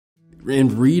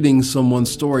In reading someone's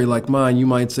story like mine, you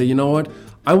might say, you know what?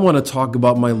 I want to talk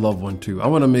about my loved one too. I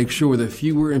want to make sure that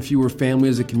fewer and fewer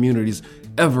families and communities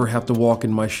ever have to walk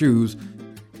in my shoes.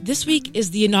 This week is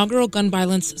the inaugural Gun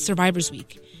Violence Survivors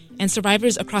Week, and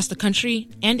survivors across the country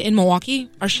and in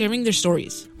Milwaukee are sharing their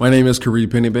stories. My name is Khary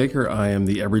Pennybaker. I am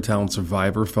the Everytown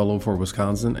Survivor Fellow for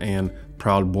Wisconsin and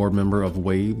proud board member of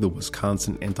WAVE, the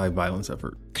Wisconsin Anti-Violence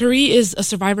Effort. Khary is a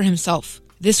survivor himself.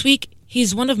 This week,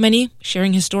 he's one of many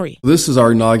sharing his story. This is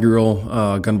our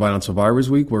inaugural Gun Violence Survivors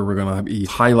Week, where we're going to be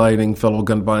highlighting fellow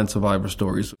gun violence survivor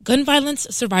stories. Gun Violence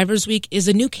Survivors Week is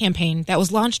a new campaign that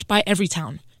was launched by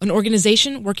Everytown, an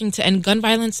organization working to end gun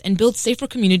violence and build safer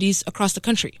communities across the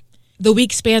country. The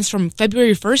week spans from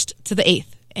February 1st to the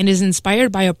 8th and is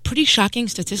inspired by a pretty shocking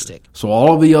statistic. So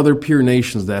all of the other peer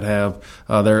nations that have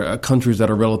their countries that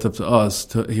are relative to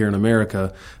us here in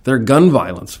America, their gun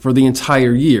violence for the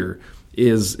entire year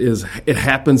is it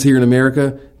happens here in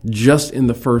America just in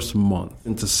the first month.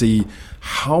 And to see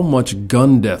how much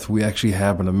gun death we actually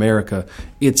have in America,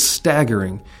 it's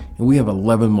staggering, and we have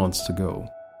 11 months to go.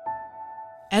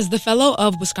 As the fellow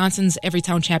of Wisconsin's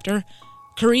Everytown chapter,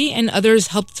 Khary and others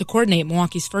helped to coordinate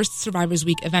Milwaukee's first Survivors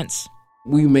Week events.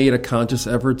 We made a conscious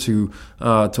effort to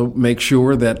make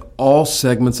sure that all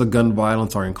segments of gun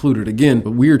violence are included. Again,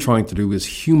 what we are trying to do is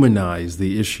humanize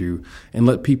the issue and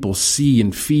let people see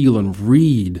and feel and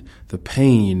read the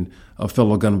pain of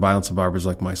fellow gun violence survivors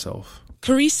like myself.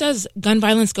 Khary says gun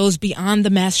violence goes beyond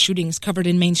the mass shootings covered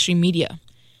in mainstream media.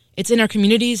 It's in our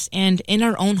communities and in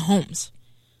our own homes.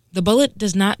 The bullet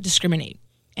does not discriminate,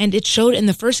 and it showed in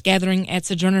the first gathering at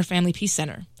Sojourner Family Peace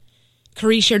Center.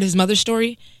 Khary shared his mother's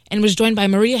story and was joined by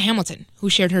Maria Hamilton, who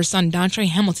shared her son Dontre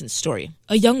Hamilton's story.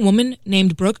 A young woman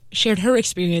named Brooke shared her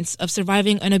experience of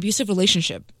surviving an abusive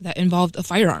relationship that involved a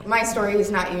firearm. My story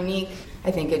is not unique.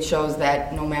 I think it shows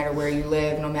that no matter where you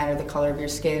live, no matter the color of your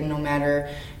skin, no matter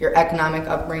your economic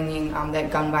upbringing,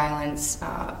 that gun violence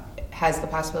has the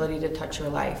possibility to touch your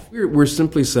life. We're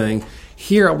simply saying,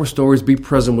 hear our stories, be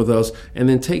present with us, and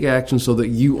then take action so that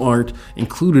you aren't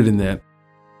included in that.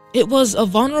 It was a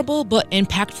vulnerable but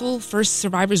impactful first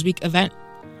Survivors Week event.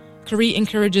 Khary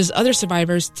encourages other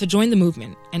survivors to join the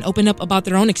movement and open up about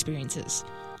their own experiences.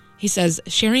 He says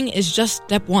sharing is just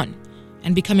step one,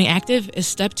 and becoming active is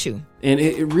step two. And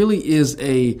it really is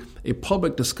a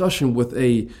public discussion with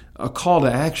a call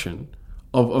to action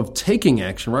of taking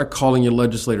action, right? Calling your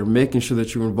legislator, making sure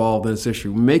that you're involved in this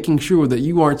issue, making sure that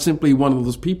you aren't simply one of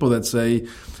those people that say,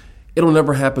 it'll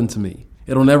never happen to me.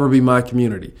 It'll never be my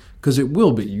community, because it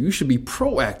will be. You should be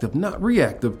proactive, not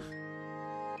reactive.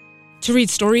 To read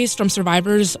stories from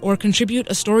survivors or contribute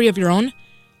a story of your own,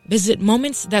 visit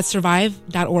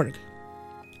momentsthatsurvive.org.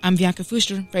 I'm Bianca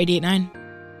Fuster for 88.9.